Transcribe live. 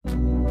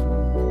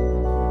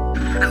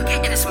I'm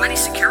getting this money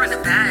secure in the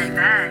bag.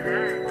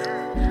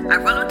 I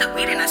roll out the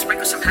weed and I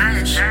sprinkle some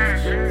hash.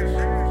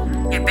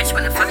 Your bitch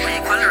wanna fuck me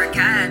and call her a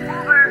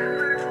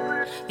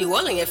cab. You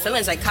all in your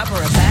feelings like copper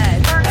a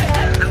bag.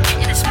 I'm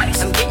getting this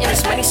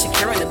money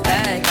secure in the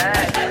bag.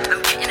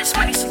 I'm getting this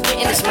money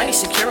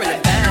secure in the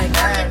bag.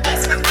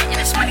 I'm getting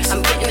this money,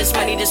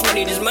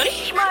 this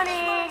money.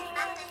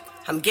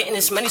 I'm getting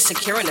this money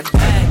secure in the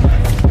bag.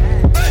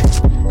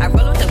 I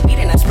roll out the weed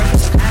and I sprinkle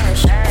some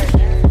hash.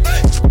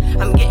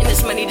 I'm getting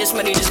this money. I'm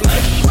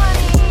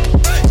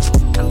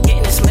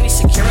getting this money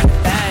secure in the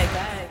bag.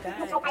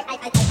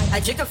 I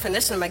jig up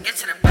finesse and I get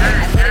to the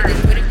bag. I hit it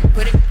and quit it,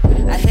 put it.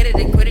 I hit it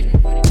and quit it.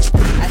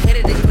 I hit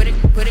it and quit it,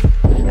 put it.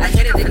 I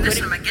hit it and quit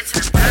it. I get to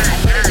the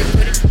bag. I hit it and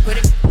quit it, put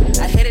it.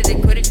 I hit it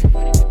and quit it.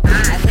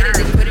 I hit it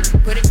and quit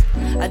it, put it.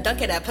 I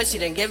dunk it that pussy,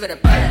 then give it a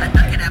bag. I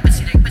dunk it that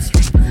pussy, then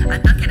I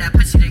dunk it that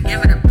pussy, then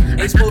give it a bag.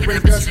 I dunk it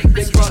that pussy, then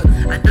big butt.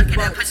 I dunk it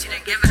that pussy, then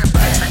give it a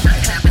bag. I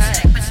dunk it that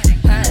pussy,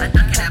 then I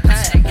dunk it that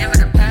pussy, then give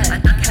it a bag. I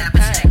dunk it that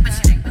pussy,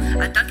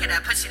 then I dunk it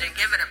that pussy, then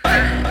give it a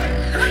bag.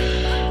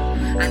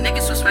 A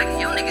nigga so swaggy,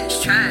 yo nigga is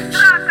trash.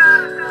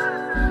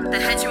 The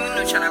head you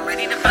knew tryna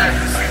ready to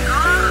blast.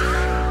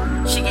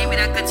 She gave me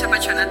that good tip, I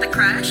try not to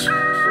crash.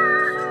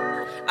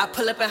 I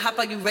pull up and hop,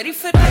 are you ready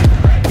for that?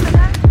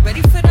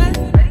 Ready for that?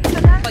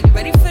 Are you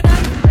ready for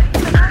that?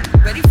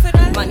 Ready for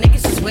that? My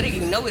niggas is with it,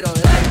 you know we don't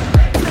lie.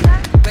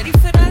 Ready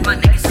for that? My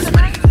niggas is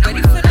with it, you know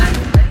we don't lie.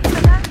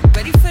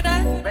 Ready for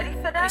that?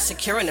 We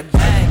secure in the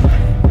bag.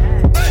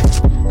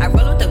 I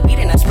roll out the weed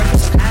and I sprinkle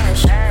some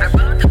hash. I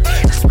roll out the weed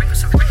and I sprinkle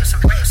some.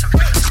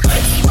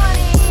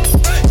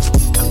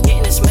 I'm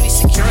getting this money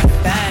secure in the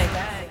bag.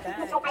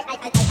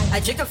 I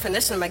jig up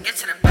finesse and I get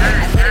to the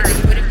bag. I hit it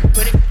and quit it,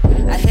 put it.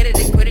 I hit it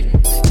and quit it.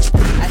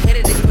 I hit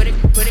it and quit it,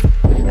 put it.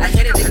 I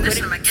hit it and quit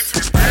it. I get to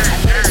the bag. I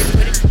hit it and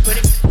quit it, put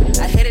it.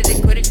 I hit it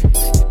and quit it.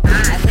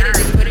 I hit it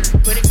and quit it,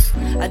 put it.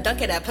 I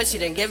dunk it that pussy,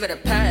 then give it a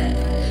pad.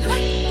 A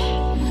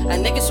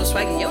nigga so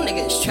swaggy, yo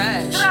nigga is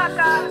trash.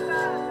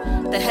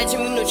 The head you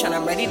knew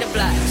tryna ready to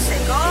blast.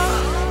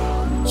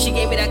 She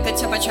gave me that good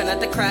tip, I try not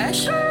to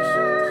crash.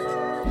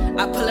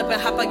 I pull up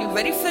and hop, are you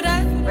ready for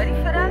that? Ready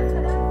for that?